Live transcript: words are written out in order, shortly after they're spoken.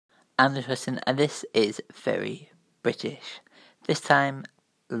I'm the person, and this is very British. This time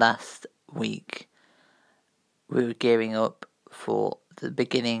last week, we were gearing up for the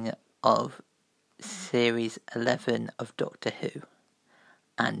beginning of Series 11 of Doctor Who.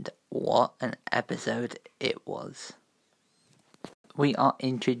 And what an episode it was. We are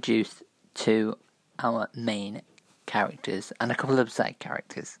introduced to our main characters and a couple of side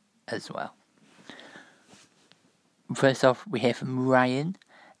characters as well. First off, we hear from Ryan,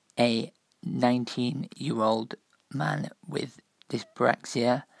 a 19-year-old man with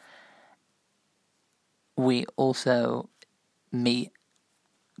dyspraxia. We also meet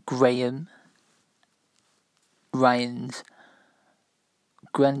Graham, Ryan's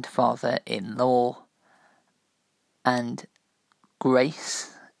grandfather-in-law, and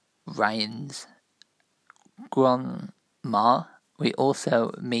Grace, Ryan's grandma. We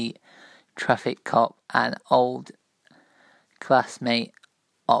also meet traffic cop and old classmate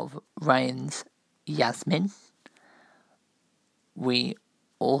of Ryan's, Yasmin. We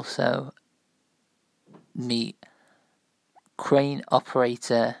also meet crane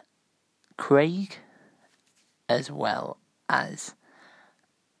operator Craig, as well as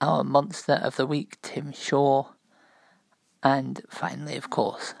our monster of the week, Tim Shaw, and finally, of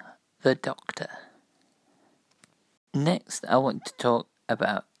course, the Doctor. Next, I want to talk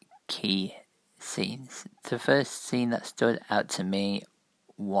about key scenes. The first scene that stood out to me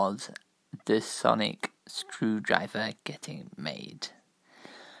was the sonic screwdriver getting made.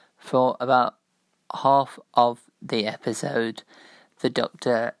 For about half of the episode, the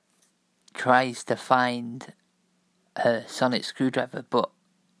Doctor tries to find her sonic screwdriver, but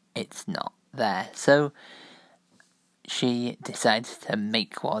it's not there. So she decides to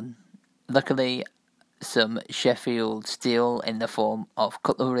make one. Luckily, some Sheffield steel in the form of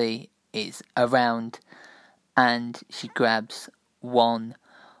cutlery is around, and she grabs one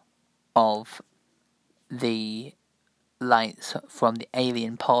of the lights from the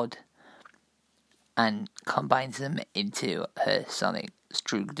alien pod and combines them into her sonic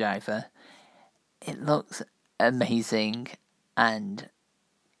screwdriver. It looks amazing and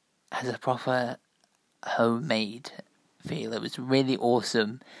has a proper homemade feel. It was really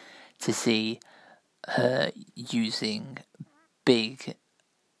awesome to see her using big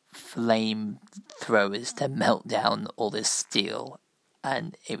flame throwers to melt down all this steel,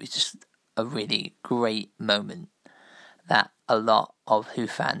 and it was just a really great moment that a lot of Who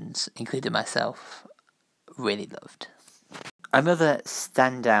fans, including myself, really loved. Another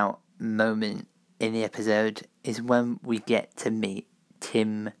standout moment in the episode is when we get to meet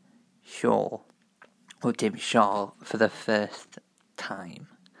Tim Shaw for the first time.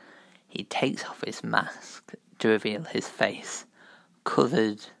 He takes off his mask to reveal his face,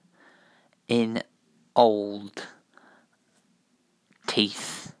 covered in old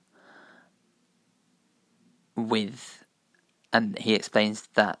teeth, and he explains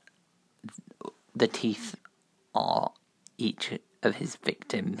that the teeth are each of his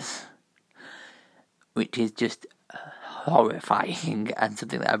victims, which is just horrifying and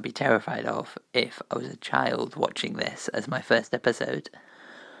something that I'd be terrified of if I was a child watching this as my first episode.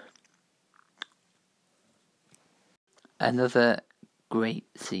 Another great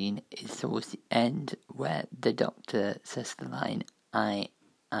scene is towards the end where the Doctor says the line, "I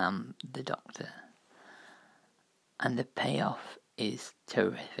am the Doctor." And the payoff is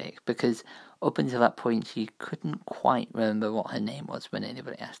terrific, because up until that point she couldn't quite remember what her name was when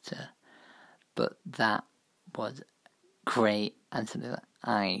anybody asked her. But that was great, and something that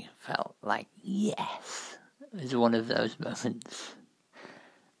I felt like, yes, it was one of those moments.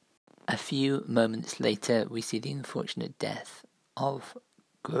 A few moments later, we see the unfortunate death of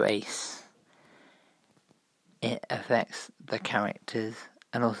Grace. It affects the characters,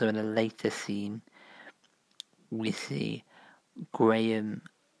 and also in a later scene, we see Graham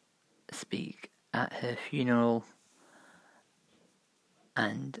speak at her funeral,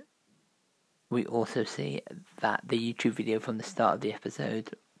 and we also see that the YouTube video from the start of the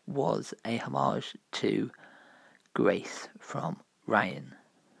episode was a homage to Grace from Ryan.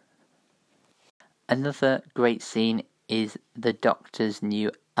 Another great scene is the Doctor's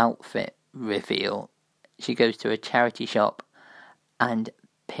new outfit reveal. She goes to a charity shop and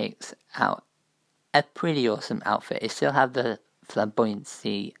picks out a pretty awesome outfit. It still has the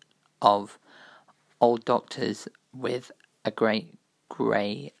flamboyancy of old Doctors with a great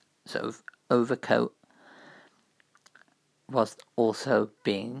grey sort of overcoat, whilst also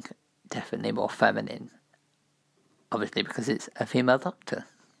being definitely more feminine, obviously because it's a female Doctor.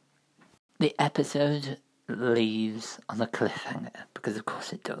 The episode leaves on a cliffhanger, because of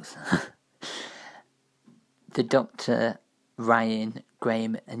course it does. The Doctor Ryan,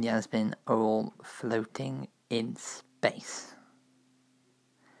 Graham and Yasmin are all floating in space.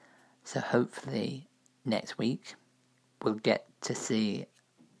 So hopefully next week we'll get to see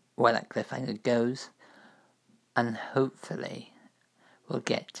where that cliffhanger goes, and hopefully we'll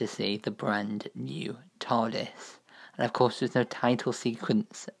get to see the brand new TARDIS. And of course there's no title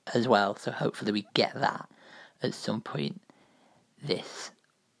sequence as well, so hopefully we get that at some point this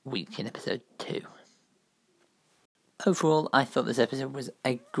week in episode 2. Overall, I thought this episode was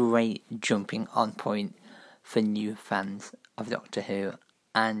a great jumping on point for new fans of Doctor Who,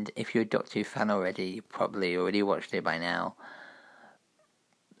 and if you're a Doctor Who fan already, you probably already watched it by now.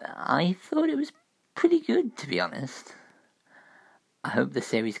 I thought it was pretty good, to be honest. I hope the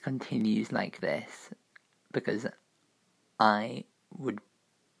series continues like this, because I would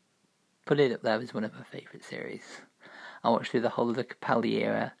put it up there as one of my favourite series. I watched through the whole of the Capaldi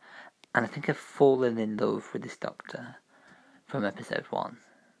era, and I think I've fallen in love with this Doctor from episode 1.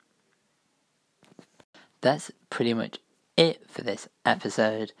 That's pretty much it for this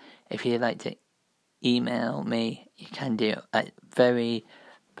episode. If you'd like to email me, you can do it at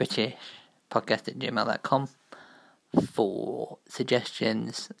verybritishpodcast@gmail.com for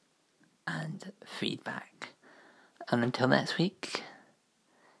suggestions and feedback. And until next week,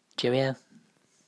 cheerio.